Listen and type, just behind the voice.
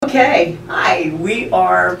Okay, hi, we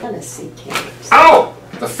are fantasy camps. Oh,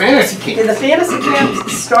 the fantasy camp. Did the fantasy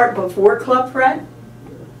camps start before Club Fred?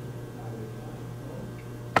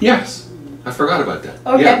 Yes, I forgot about that.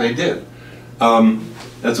 Okay. Yeah, they did.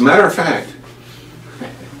 As a matter of fact,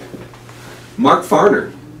 Mark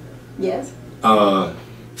Farner Yes.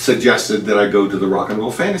 suggested that I go to the Rock and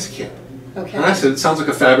Roll Fantasy Camp. Okay. And I said, it sounds like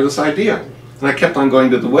a fabulous idea. And I kept on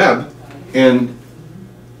going to the web, and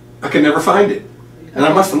I could never find it. And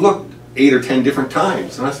I must have looked 8 or 10 different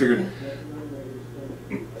times, and I figured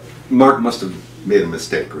Mark must have made a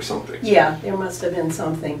mistake or something. Yeah, there must have been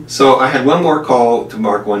something. So I had one more call to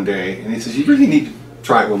Mark one day, and he says, you really need to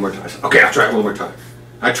try it one more time. I said, okay, I'll try it one more time.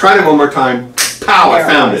 I tried it one more time, pow, I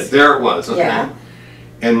found it. There it was. Okay. Yeah.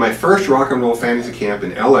 And my first Rock and Roll Fantasy Camp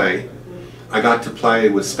in LA, I got to play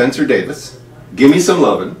with Spencer Davis, Gimme Some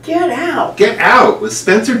Lovin'. Get out. Get Out with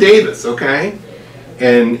Spencer Davis, okay?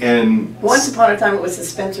 And Once upon a time it was the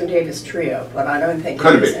Spencer Davis Trio, but I don't think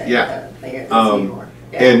could it is have been, yeah. I think it is anymore.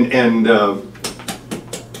 Yeah. And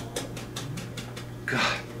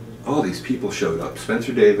God, all these people showed up.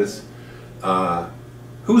 Spencer Davis,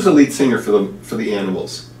 who was the lead singer for the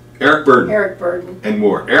Animals? Eric Burden. Eric Burden. And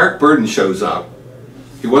more. Eric Burden shows up.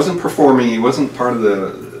 He wasn't performing. He wasn't part of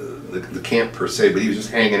the camp per se, but he was just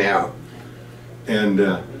hanging out. And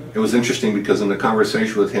it was interesting because in the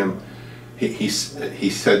conversation with him, he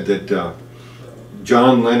said that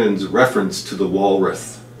John Lennon's reference to the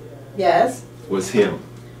walrus Yes. was him.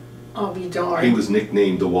 I'll be darned. He was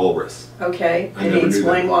nicknamed the Walrus. Okay. I Did never he knew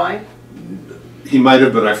explain that. why? He might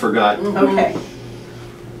have, but I forgot. Okay.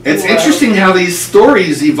 It's Well- interesting how these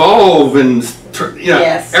stories evolve, and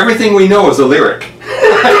Yes. everything we know is a lyric.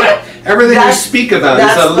 Everything we speak about is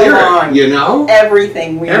that's a the lyric. line. You know,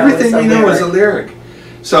 Everything we know everything we know is a lyric. lyric.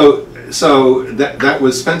 So that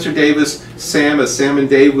was Spencer Davis, Sam and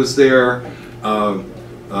Dave was there, and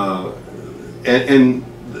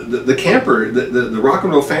the camper, the Rock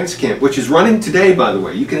and Roll Fantasy Camp, which is running today, by the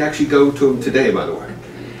way. You can actually go to them today, by the way.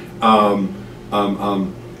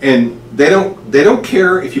 And they don't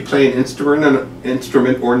care if you play an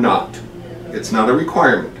instrument or not. It's not a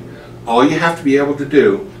requirement. All you have to be able to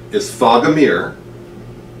do is fog a mirror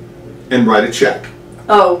and write a check.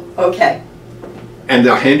 Oh, okay. And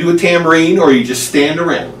they'll hand you a tambourine, or you just stand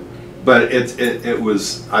around. But it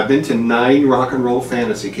was, I've been to 9 Rock and Roll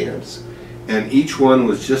Fantasy Camps, and each one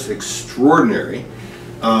was just extraordinary.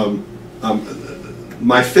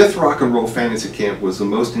 My 5th Rock and Roll Fantasy Camp was the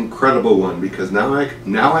most incredible one, because now I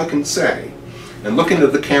can say, and look into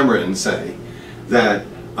the camera and say, that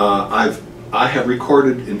I have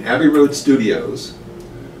recorded in Abbey Road Studios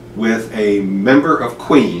with a member of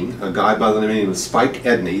Queen, a guy by the name of Spike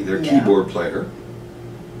Edney, their keyboard player.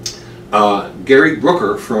 Gary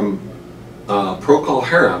Brooker from Procol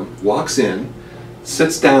Harum walks in,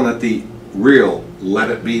 sits down at the real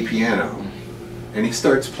Let It Be piano, and he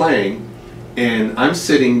starts playing, and I'm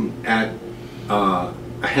sitting at a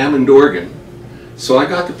Hammond organ. So I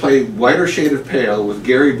got to play Whiter Shade of Pale with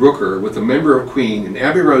Gary Brooker, with a member of Queen, in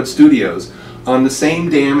Abbey Road Studios, on the same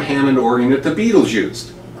damn Hammond organ that the Beatles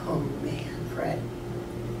used. Oh man, Fred.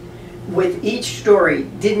 With each story,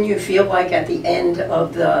 didn't you feel like at the end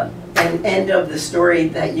of the story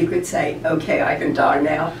that you could say, okay, I can die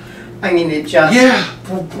now? I mean, it just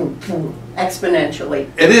boom, boom, boom, exponentially.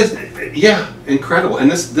 It is, yeah, incredible.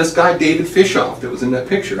 And this guy David Fishoff that was in that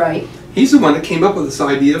picture, Right. he's the one that came up with this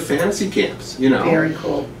idea of fantasy camps, you know. Very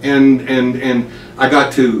cool. And I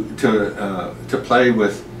got to play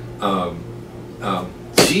with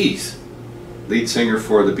lead singer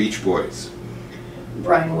for the Beach Boys.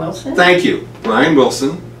 Brian Wilson? Thank you, Brian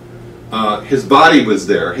Wilson. His body was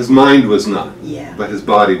there. His mind was not. Yeah. But his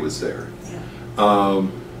body was there. Yeah.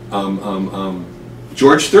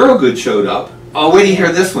 George Thorogood showed up. Oh, wait till you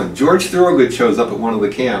hear this one. George Thorogood shows up at one of the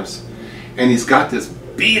camps, and he's got this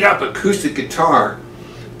beat-up acoustic guitar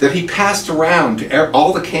that he passed around to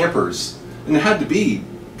all the campers, and there had to be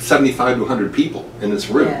 75 to 100 people in this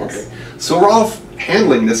room. Yes. Okay, so we're all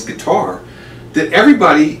handling this guitar that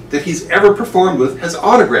everybody that he's ever performed with has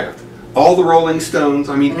autographed. All the Rolling Stones,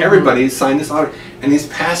 I mean, everybody has signed this autograph, and he's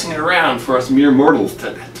passing it around for us mere mortals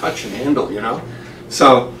to touch and handle, you know.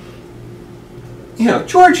 So, you know,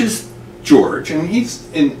 George is George, and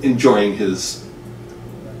he's enjoying his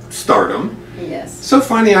stardom. Yes. So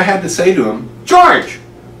finally I had to say to him, George,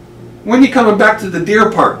 when you coming back to the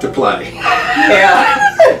deer park to play?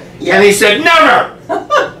 Yeah. Yeah. And he said, never!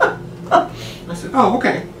 I said, oh,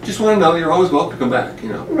 okay. Just want to know you're always welcome to come back, you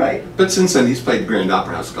know. Right. But since then he's played Grand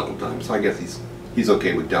Opera House a couple times, so I guess he's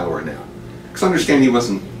okay with Delaware now. Because I understand he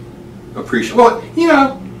wasn't appreciated. Well, you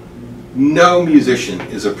know, no musician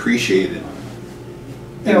is appreciated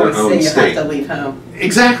They in their always say own you state. have to leave home.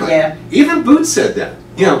 Exactly. Yeah. Even Boots said that.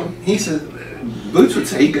 You know, he said, Boots would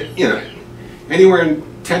say, you know, anywhere in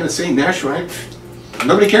Tennessee, Nashville,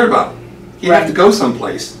 nobody cared about him. He'd have to go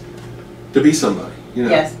someplace to be somebody. You know?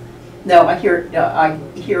 Yes. No, I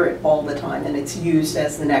hear it all the time, and it's used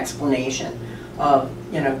as an explanation of,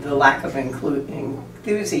 you know, the lack of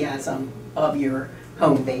enthusiasm of your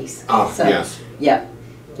home base. Oh, so, yes. Yeah,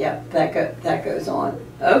 yeah, that goes on.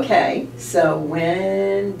 Okay, so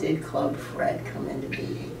when did Club Fred come into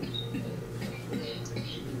being?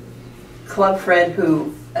 Club Fred,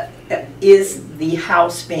 who is the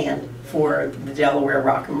house band for the Delaware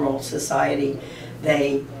Rock and Roll Society.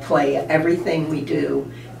 They play everything we do.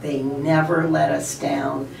 They never let us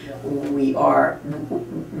down. We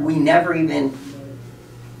never even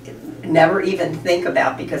think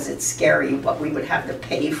about, because it's scary, what we would have to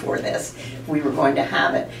pay for this if we were going to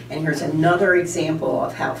have it. And here's another example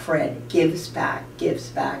of how Fred gives back, gives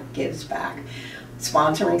back, gives back.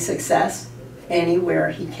 Sponsoring success anywhere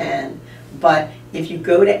he can. But if you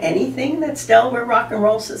go to anything that's Delaware Rock and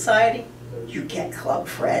Roll Society, you get Club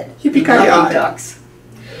Fred. Yippee-ki-yay. Ducks.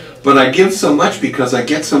 But I give so much because I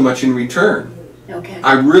get so much in return. Okay.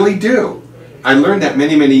 I really do. I learned that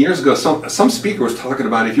many, many years ago. Some speaker was talking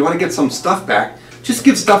about, if you want to get some stuff back, just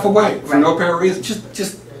give stuff away for no apparent reason.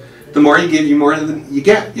 Just the more you give, the more you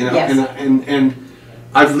get. You know. Yes. And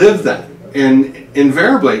I've lived that. And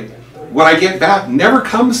invariably, what I get back never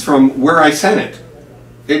comes from where I sent it.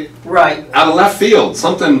 Out of left field,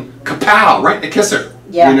 something kapow, right in the kisser.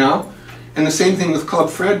 Yeah. You know. And the same thing with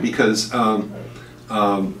Club Fred, because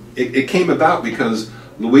it came about because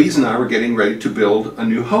Louise and I were getting ready to build a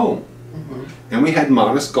new home. And we had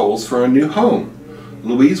modest goals for a new home.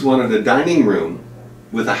 Louise wanted a dining room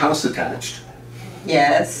with a house attached.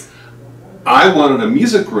 Yes. I wanted a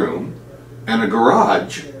music room and a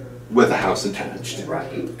garage with a house attached.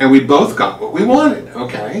 Right. And we both got what we wanted,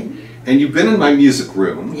 okay? And you've been in my music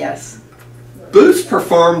room. Yes. Boots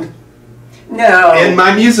performed No. in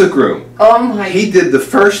my music room. Oh my. He did the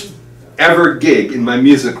first ever gig in my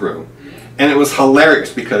music room. And it was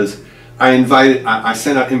hilarious because I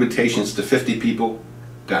sent out invitations to 50 people,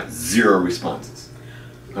 got 0 responses.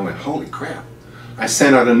 I went, holy crap. I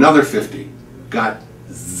sent out another 50, got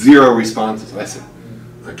 0 responses. I said,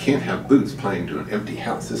 I can't have Boots playing to an empty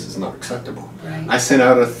house. This is not acceptable. Right. I sent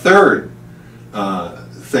out a third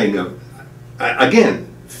thing of, again,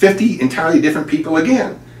 50 entirely different people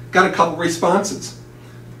again. Got a couple responses.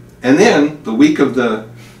 And then, the week of the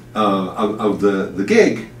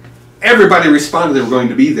gig, everybody responded they were going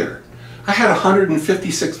to be there. I had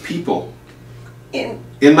 156 people in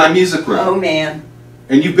my music room. Oh man.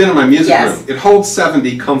 And you've been in my music Yes. room. It holds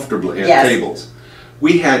 70 comfortably at Yes. tables.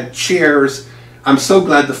 We had chairs. I'm so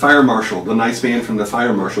glad the fire marshal, the nice man from the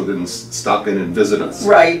fire marshal, didn't stop in and visit us.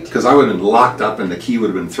 Right. Because I would have been locked up and the key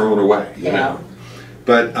would have been thrown away. You know?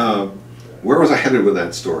 But where was I headed with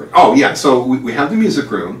that story? Oh yeah, so we have the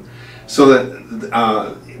music room. So that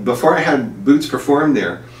before I had Boots perform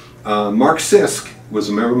there, Mark Sisk was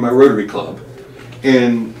a member of my Rotary Club,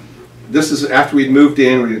 and this is after we'd moved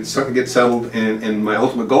in, we started to get settled, and my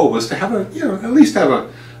ultimate goal was to have at least have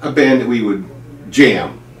a band that we would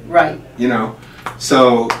jam. Right. You know,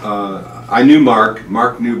 so I knew Mark.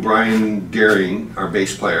 Mark knew Brian Daring, our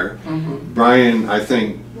bass player. Brian, I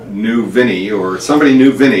think, knew Vinny, or somebody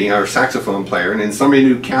knew Vinny, our saxophone player, and then somebody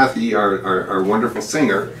knew Kathy, our wonderful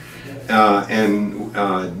singer. And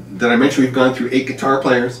did I mention we've gone through 8 guitar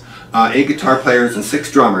players? 8 guitar players and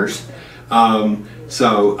 6 drummers.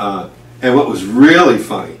 And what was really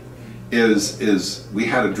funny is we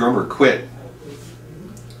had a drummer quit,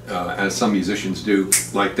 as some musicians do,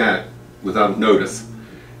 like that, without notice.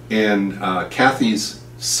 And Kathy's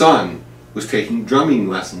son was taking drumming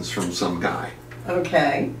lessons from some guy.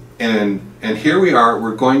 Okay. And here we are,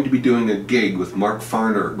 we're going to be doing a gig with Mark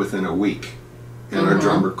Farner within a week, and our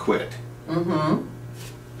drummer quit.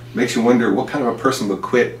 Makes you wonder what kind of a person would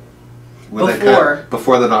quit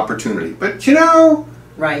before that opportunity. But you know,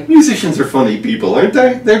 right. Musicians are funny people, aren't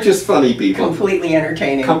they? They're just funny people. Completely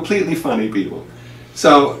entertaining. Completely funny people.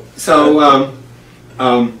 So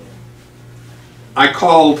I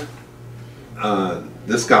called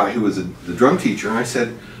this guy who was the drum teacher, and I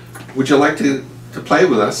said, would you like to play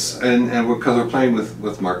with us? And because we're playing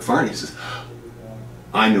with Mark Farney. He says,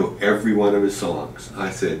 I know every one of his songs. I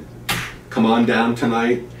said, come on down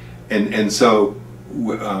tonight. And so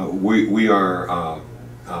we are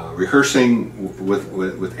rehearsing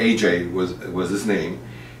with AJ was his name,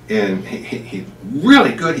 and he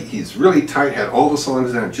really good. He's really tight. Had all the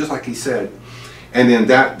songs down just like he said. And then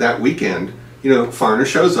that weekend, you know, Farner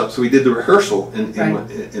shows up. So we did the rehearsal in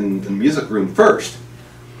the music room first.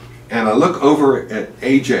 and I look over at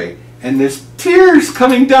AJ, and there's tears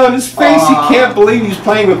coming down his face. He can't believe he's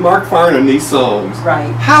playing with Mark Farren on these songs. Right.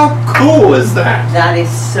 How cool is that? That is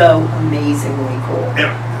so amazingly cool.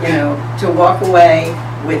 Yeah. You know, to walk away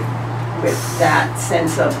with that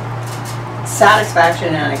sense of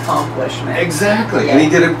satisfaction and accomplishment. Exactly. Yeah. And he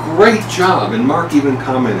did a great job. And Mark even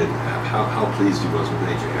commented how pleased he was with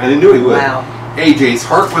AJ. And I knew he would. Wow. AJ's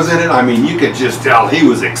heart was in it. I mean, you could just tell he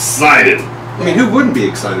was excited. I mean, who wouldn't be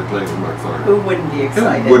excited playing with Mark Farren? Who wouldn't be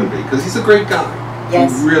excited? Who wouldn't be? Because he's a great guy.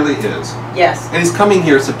 Yes. He really is. Yes. And he's coming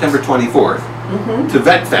here September 24th to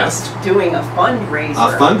Vet Fest. Doing a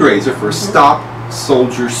fundraiser. A fundraiser for Stop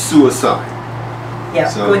Soldier Suicide. Yeah,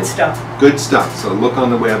 So, good stuff. Good stuff. So look on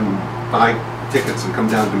the web and buy tickets and come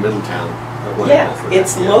down to Middletown. Yeah,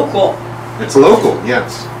 it's local. It's local,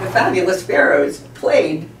 yes. The Fabulous Pharaohs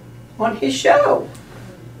played on his show.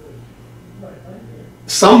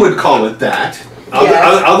 Some would call it that.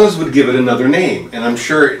 Yes. Others would give it another name. And I'm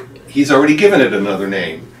sure he's already given it another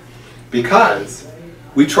name. Because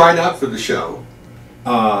we tried out for the show.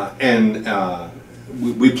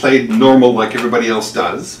 We played normal like everybody else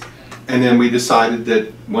does. And then we decided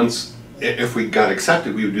that if we got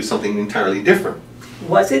accepted, we would do something entirely different.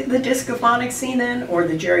 Was it the Discophonic scene then, or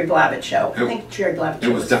the Jerry Blavitt show? I think Jerry Blavitt show.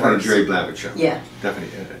 It was definitely first. a Jerry Blavitt show. Yeah.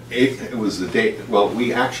 Definitely. It was the day, well,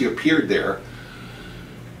 we actually appeared there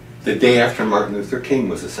the day after Martin Luther King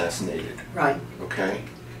was assassinated. Right. Okay?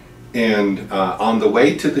 And on the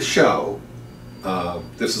way to the show,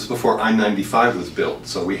 this was before I-95 was built,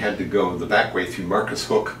 so we had to go the back way through Marcus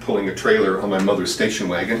Hook, pulling a trailer on my mother's station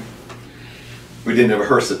wagon. We didn't have a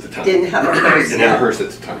hearse at the time. Didn't have a hearse. Didn't have a hearse at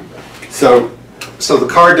the time. So the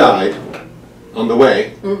car died on the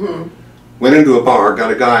way. Went into a bar,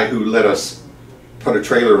 got a guy who let us put a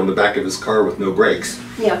trailer on the back of his car with no brakes.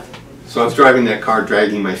 Yeah. So I was driving that car,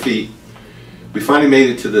 dragging my feet. We finally made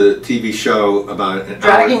it to the TV show about an hour.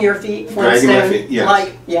 Dragging your feet, Dragging my Flintstone, feet, yes.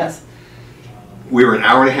 like, yes. We were an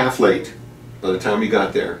hour and a half late by the time we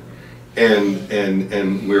got there. And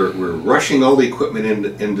we're rushing all the equipment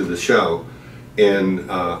into the show. And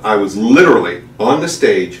I was literally on the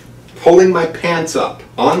stage, pulling my pants up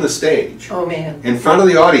on the stage. Oh man. In front of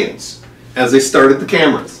the audience as they started the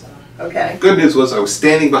cameras. Okay. Good news was I was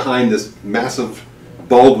standing behind this massive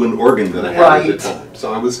Baldwin organ that I had at the time.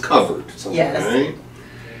 So I was covered. So, Yes. Right?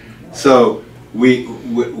 So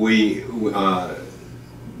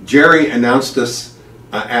Jerry announced us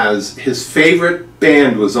as his favorite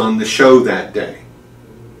band was on the show that day.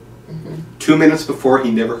 2 minutes before, he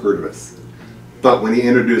never heard of us. But when he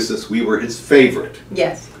introduced us, we were his favorite.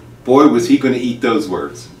 Yes. Boy, was he going to eat those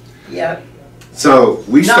words. Yep. So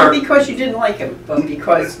we Not started. because you didn't like him, but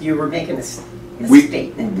because you were making a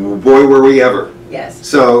statement. Boy, were we ever. Yes.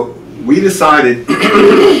 So we decided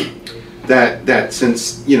that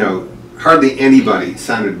since, you know, hardly anybody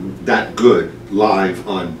sounded that good live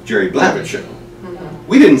on Jerry Blavitt show.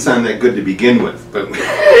 We didn't sound that good to begin with, but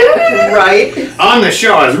Right. on the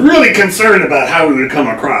show I was really concerned about how we would come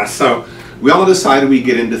across. So we all decided we'd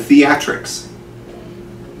get into theatrics.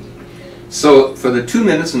 So for the 2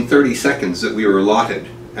 minutes and 30 seconds that we were allotted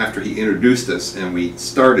after he introduced us and we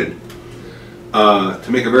started, to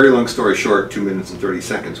make a very long story short, 2 minutes and 30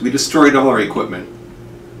 seconds, we destroyed all our equipment.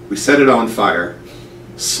 We set it on fire.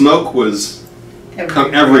 Smoke was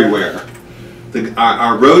everywhere.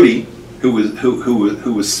 Our roadie,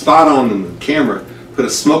 who was spot on in the camera, put a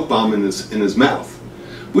smoke bomb in his mouth,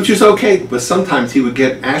 which is okay, but sometimes he would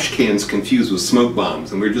get ash cans confused with smoke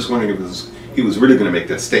bombs, and we were just wondering if he was really going to make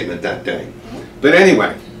that statement that day. But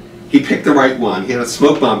anyway, he picked the right one. He had a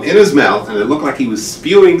smoke bomb in his mouth, and it looked like he was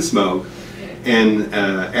spewing smoke. And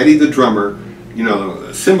Eddie, the drummer, you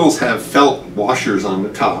know, cymbals have felt washers on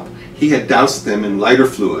the top. He had doused them in lighter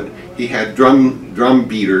fluid. He had drum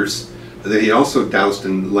beaters that he also doused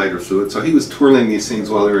in lighter fluid. So he was twirling these things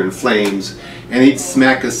while they were in flames, and he'd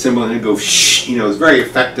smack a cymbal and he'd go shh. You know, it was very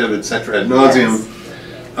effective, etc. ad nauseum. Yes.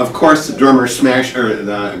 Of course, the drummer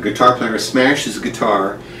the guitar player smashed his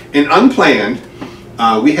guitar, and unplanned,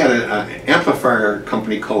 we had an amplifier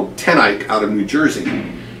company called Tenike out of New Jersey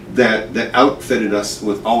that outfitted us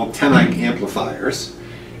with all Tenike amplifiers,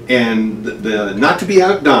 and not to be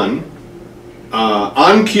outdone,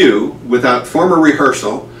 on cue, without former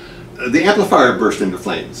rehearsal, the amplifier burst into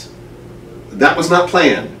flames. That was not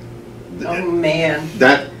planned. Oh man.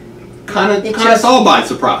 That kind of caught us all by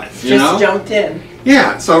surprise. You know? Just jumped in.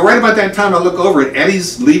 Yeah. So right about that time, I look over and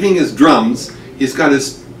Eddie's leaving his drums. He's got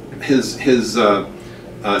his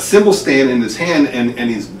cymbal stand in his hand, and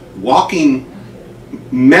he's walking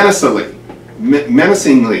menacingly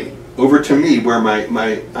over to me where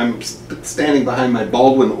I'm standing behind my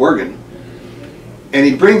Baldwin organ. and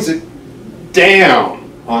he brings it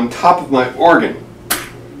down on top of my organ,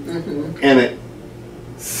 and it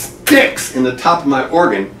sticks in the top of my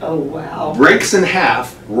organ. Oh, wow. Breaks in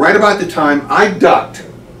half right about the time I ducked,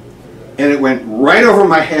 and it went right over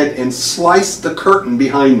my head and sliced the curtain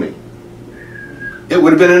behind me. It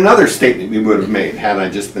would have been another statement we would have made had I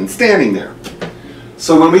just been standing there.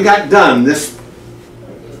 So when we got done, this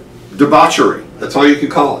debauchery, that's all you could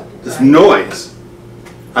call it, this noise,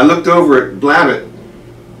 I looked over at Blavitt.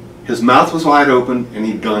 His mouth was wide open and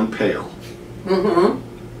he'd gone pale.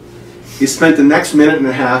 He spent the next minute and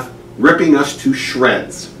a half ripping us to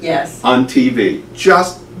shreds. Yes. On TV.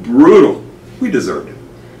 Just brutal. We deserved it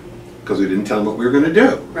because we didn't tell him what we were going to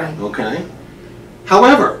do. Right. Okay?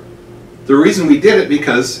 However, the reason we did it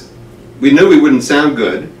because we knew we wouldn't sound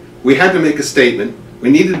good. We had to make a statement. We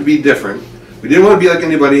needed to be different. We didn't want to be like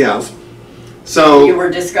anybody else. So you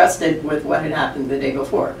were disgusted with what had happened the day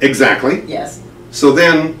before. Exactly. Yes. So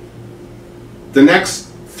then the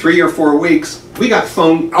next 3 or 4 weeks, we got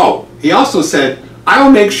phone. Oh, he also said, I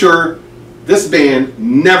will make sure this band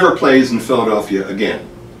never plays in Philadelphia again.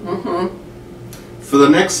 For the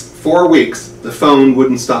next 4 weeks, the phone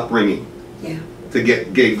wouldn't stop ringing. Yeah. To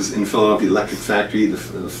get gigs in Philadelphia, Electric Factory, the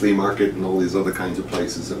flea market, and all these other kinds of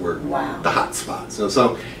places that were the hot spots.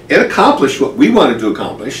 So it accomplished what we wanted to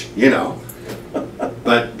accomplish, you know.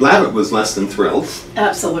 But Blavitt was less than thrilled.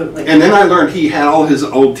 Absolutely. And then I learned he had all his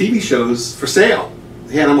old TV shows for sale.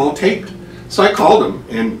 He had them all taped. So I called him,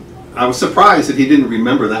 and I was surprised that he didn't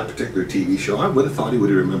remember that particular TV show. I would have thought he would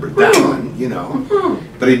have remembered that one, you know.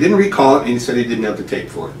 But he didn't recall it, and he said he didn't have the tape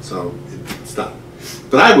for it. So it stopped.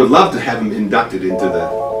 But I would love to have him inducted into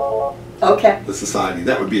the society.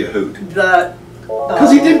 That would be a hoot.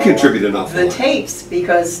 Because he did contribute an awful lot. The tapes,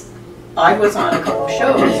 because I was on a couple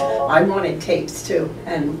shows. I wanted tapes too,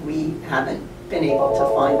 and we haven't been able to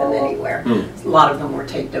find them anywhere. A lot of them were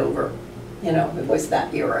taped over. You know, it was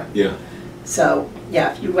that era. Yeah. So,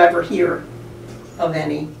 yeah, if you ever hear of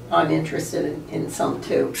any, I'm interested in some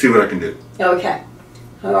too. See what I can do. Okay.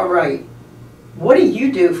 All right. What do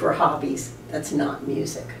you do for hobbies that's not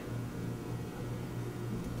music?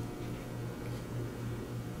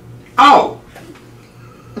 Oh!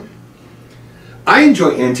 I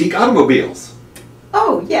enjoy antique automobiles.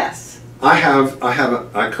 Oh, yes. I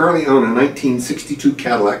currently own a 1962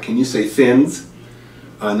 Cadillac. Can you say fins?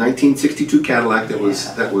 A 1962 Cadillac that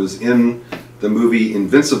was in the movie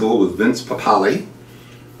Invincible with Vince Papale.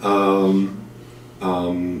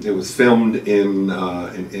 It was filmed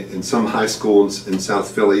in some high school in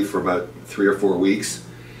South Philly for about 3 or 4 weeks,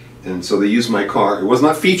 and so they used my car. It was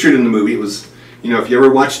not featured in the movie. It was, you know, if you ever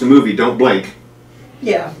watch the movie, don't blink.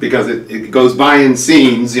 Yeah. Because it goes by in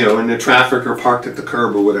scenes, you know, in the traffic or parked at the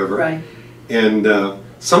curb or whatever. Right. And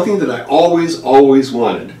something that I always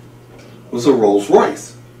wanted was a Rolls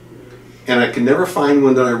Royce. And I could never find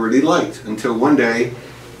one that I really liked until one day,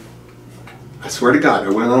 I swear to God, I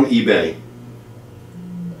went on eBay.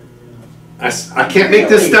 I can't make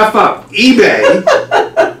this stuff up. eBay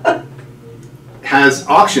has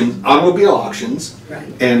auctions, automobile auctions,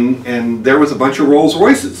 and there was a bunch of Rolls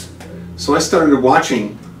Royces. So I started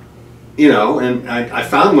watching, you know, and I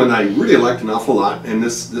found one I really liked an awful lot. And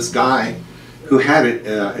this guy who had it,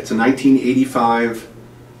 it's a 1985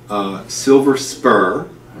 Silver Spur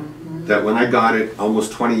that when I got it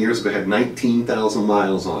almost 20 years ago had 19,000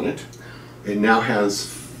 miles on it. It now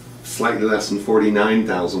has slightly less than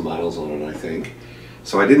 49,000 miles on it, I think.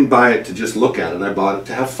 So I didn't buy it to just look at it. I bought it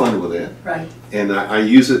to have fun with it. Right. And I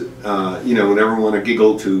use it, you know, whenever I want to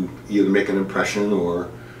giggle to either make an impression or,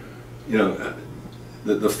 you know,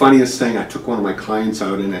 the funniest thing, I took one of my clients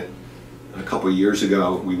out in it a couple of years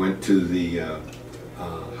ago. We went to the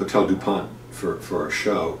Hotel DuPont for a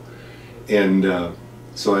show. And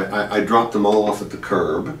so I dropped them all off at the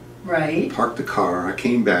curb. Right. Parked the car. I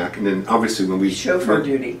came back, and then obviously when we chauffeur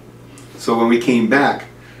duty. So when we came back,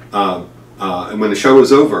 and when the show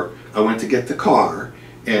was over, I went to get the car,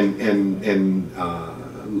 and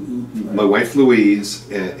my wife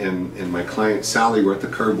Louise and my client Sally were at the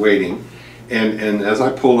curb waiting, and as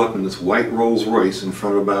I pulled up in this white Rolls Royce in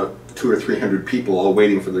front of about 200 or 300 people all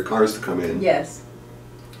waiting for their cars to come in. Yes.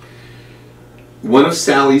 One of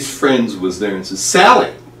Sally's friends was there and said,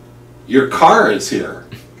 "Sally, your car is here."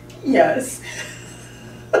 Yes.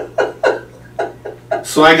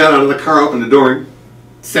 So I got out of the car, opened the door, and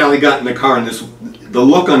Sally got in the car, and the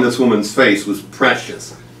look on this woman's face was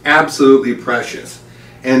precious, absolutely precious.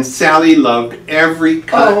 And Sally loved every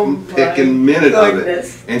cotton picking minute of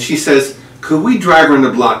it. And she says, "Could we drive her on the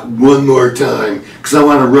block one more time? Because I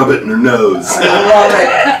want to rub it in her nose." I love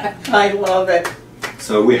it. I love it.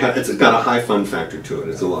 So it's got a high fun factor to it.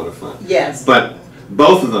 It's a lot of fun. Yes. But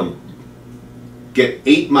Both of them get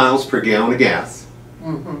 8 miles per gallon of gas.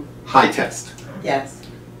 Mm-hmm. High test. Yes.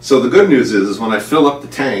 So the good news is when I fill up the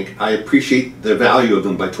tank, I appreciate the value of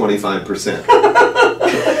them by 25%.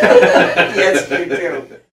 Yes, you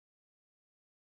do.